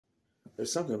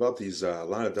There's something about these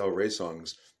Lana Del Rey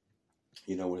songs,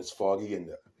 when it's foggy and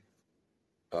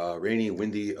rainy,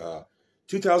 windy.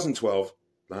 2012,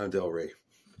 Lana Del Rey.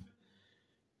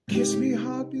 Kiss me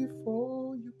hard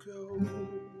before you go.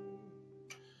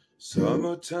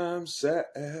 Summertime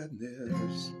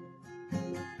sadness.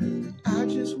 I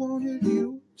just wanted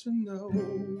you to know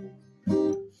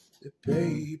that,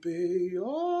 baby,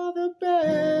 you're the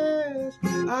best.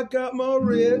 I got my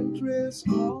red dress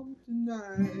on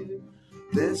tonight,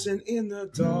 dancing in the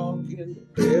dark in the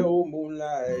pale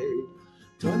moonlight.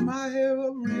 Done my hair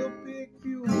up real big,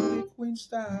 beauty queen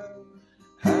style,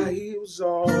 high heels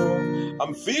on.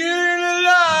 I'm feeling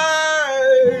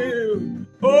alive.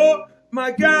 Oh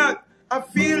my God, I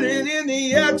feel it in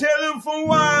the air, telephone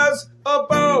wires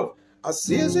above. I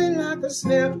sizzle like a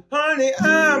snap, honey,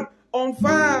 I'm on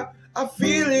fire. I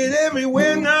feel it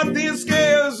everywhere, nothing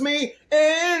scares me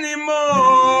anymore.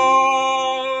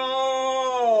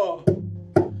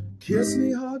 Kiss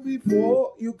me hard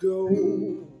before you go.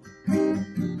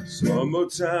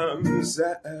 Summertime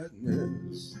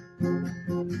sadness.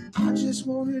 I just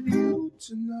wanted you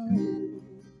to know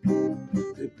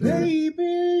that,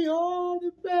 baby, you're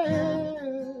the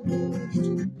best.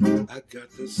 I got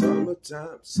the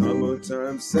summertime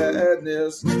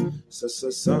sadness.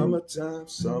 Summertime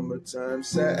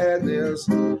sadness.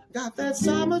 Got that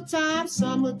summertime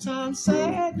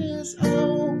sadness.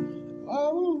 Oh.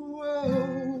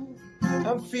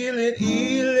 I'm feeling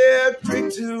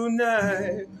electric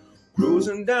tonight.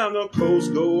 Cruising down the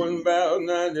coast, going about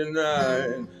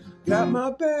 99. Got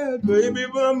my bad baby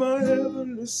by my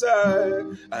heavenly side.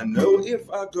 I know if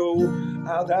I go,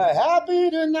 I'll die happy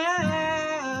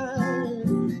tonight.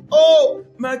 Oh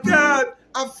my God,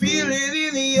 I feel it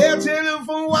in the air,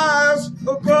 telephone wires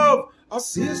above. I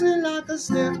sizzle like a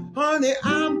snap, honey,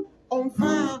 I'm on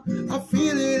fire. I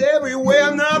feel it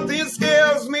everywhere, nothing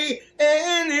scares me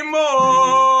anymore.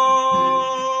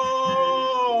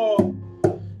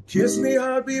 Kiss me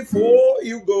hard before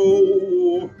you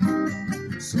go.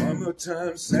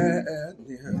 Summertime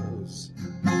sadness.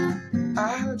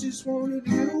 I just wanted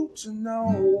you to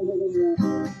know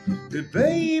that,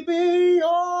 baby,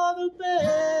 you're the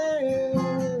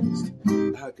best.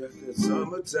 I got that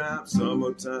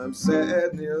summertime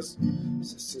sadness.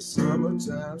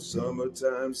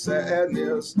 Summertime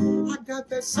sadness. I got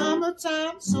that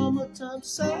summertime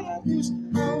sadness.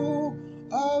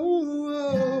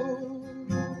 Oh.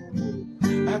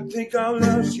 I think I'll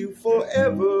love you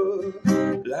forever,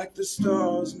 like the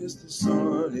stars miss the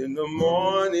sun in the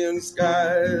morning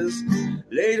skies.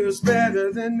 Later's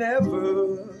better than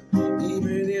ever.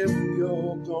 Even if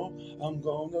you're gone, I'm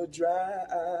gonna dry.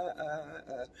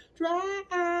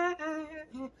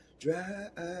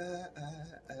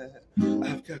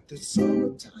 I've got the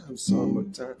summertime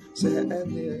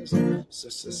sadness.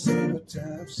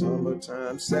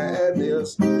 Summertime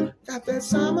sadness. Got that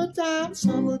summertime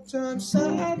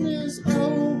sadness.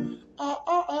 Oh.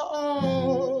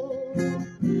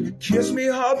 Kiss me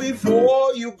hard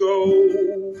before you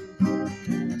go.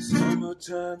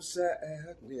 Summertime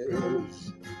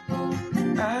sadness.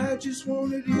 I just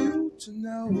wanted you to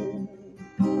know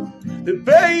that,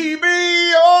 baby,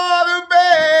 you're the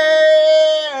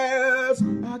best.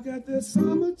 I got that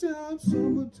summertime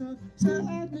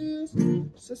sadness.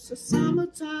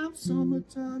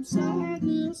 Summertime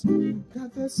sadness.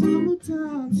 Got that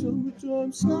summertime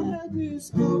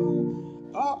sadness. Oh.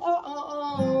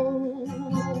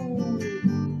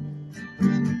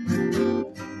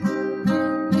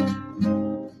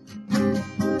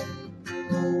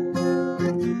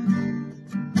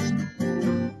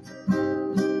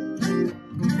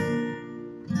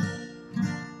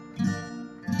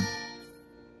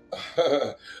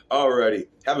 Alrighty.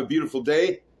 Have a beautiful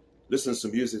day. Listen to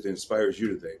some music that inspires you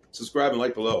today. Subscribe and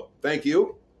like below. Thank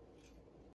you.